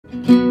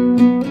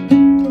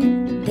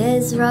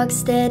There's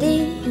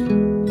ROCKSTEADY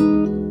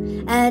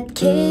at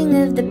King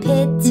of the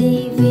Pit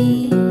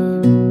TV.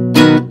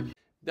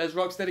 There's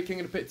ROCKSTEADY,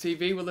 King of the Pit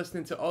TV. We're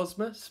listening to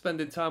Ozma,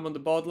 Spending Time on the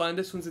Borderline.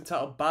 This one's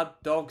entitled Bad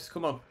Dogs.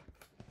 Come on.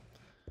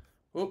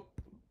 Oh,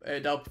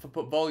 it'd help if I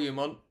put volume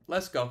on.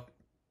 Let's go.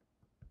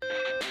 The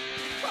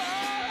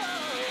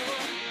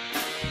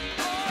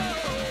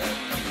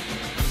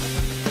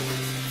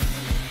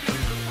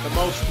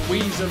most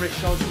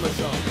Weezer-ish Ozma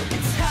song.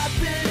 It's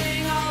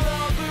happening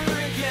all over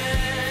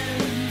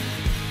again.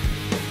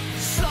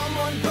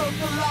 Someone broke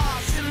the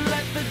locks and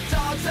let the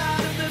dogs out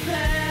of the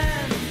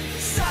pen.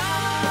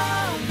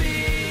 Sound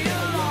the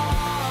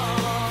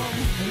alarm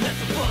and let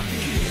the fun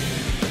begin.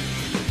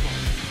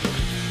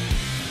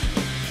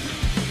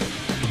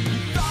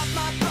 Thought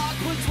my block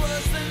was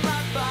worse than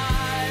my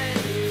fight.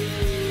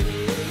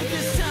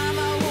 This time I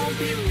won't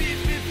be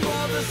beat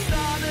before the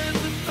start of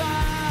the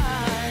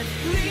fight.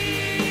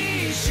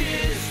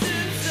 Leashes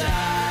too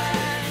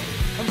tight.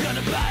 I'm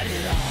gonna bite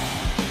it off.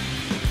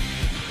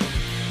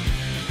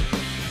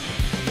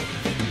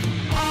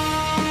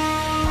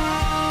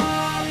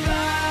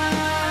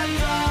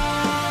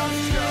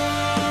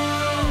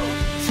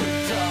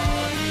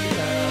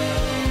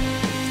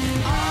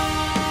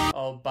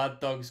 All bad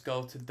dogs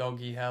go to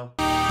doggy hell.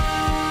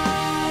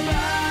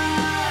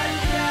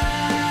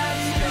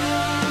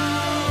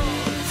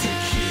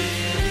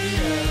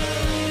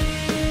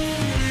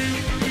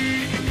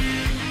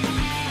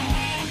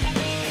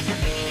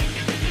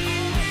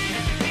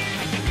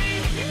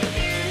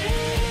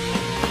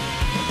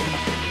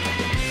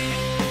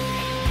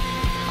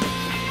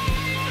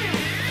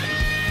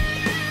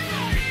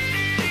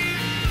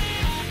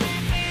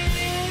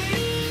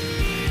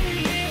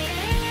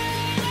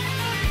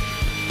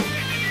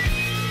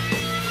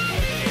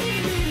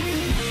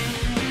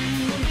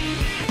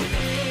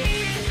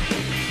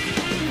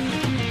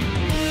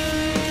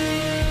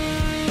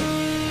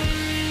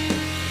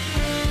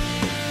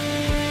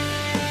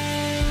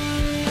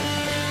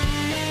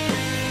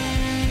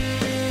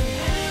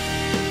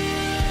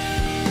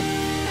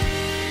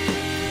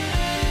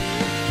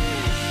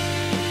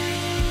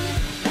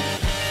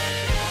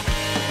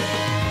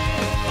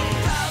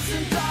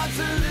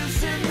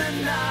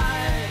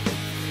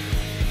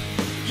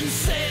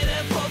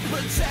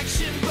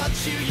 But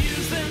you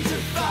use them to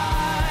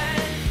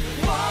fight.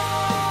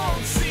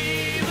 Won't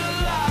see the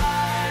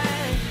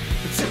light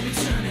until we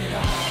turn it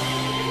on.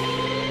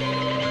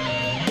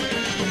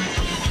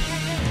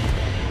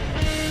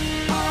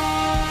 All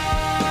bad dogs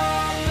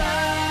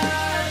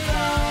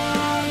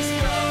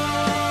go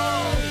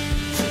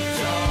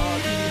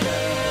to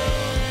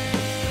doggy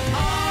hell.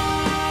 All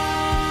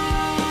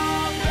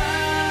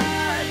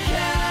bad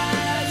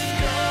cats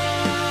go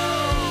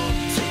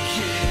to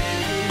kitty hell.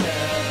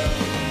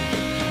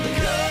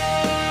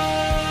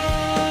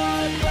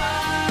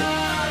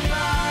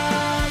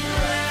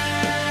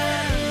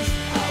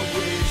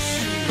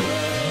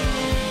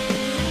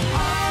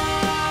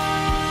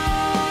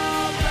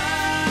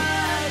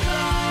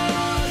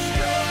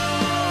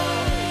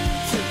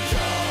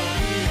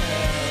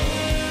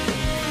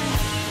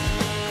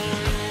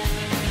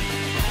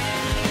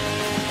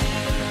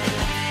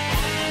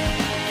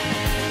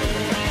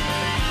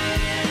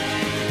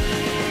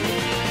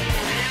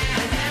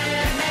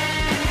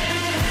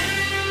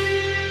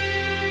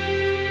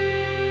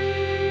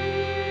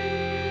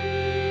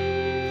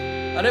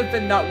 I don't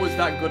think that was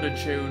that good a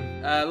tune.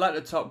 Like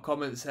the top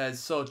comment says,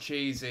 so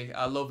cheesy.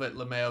 I love it,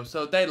 LeMayo.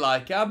 So they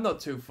like it. I'm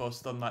not too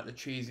fussed on like the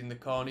cheesy and the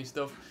corny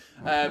stuff.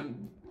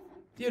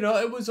 You know,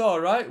 it was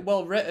alright,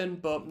 well written,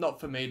 but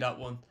not for me, that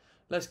one.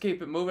 Let's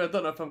keep it moving. I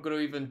don't know if I'm going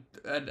to even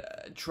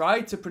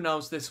try to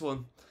pronounce this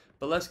one,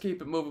 but let's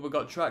keep it moving. We've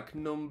got track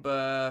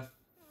number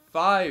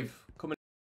 5.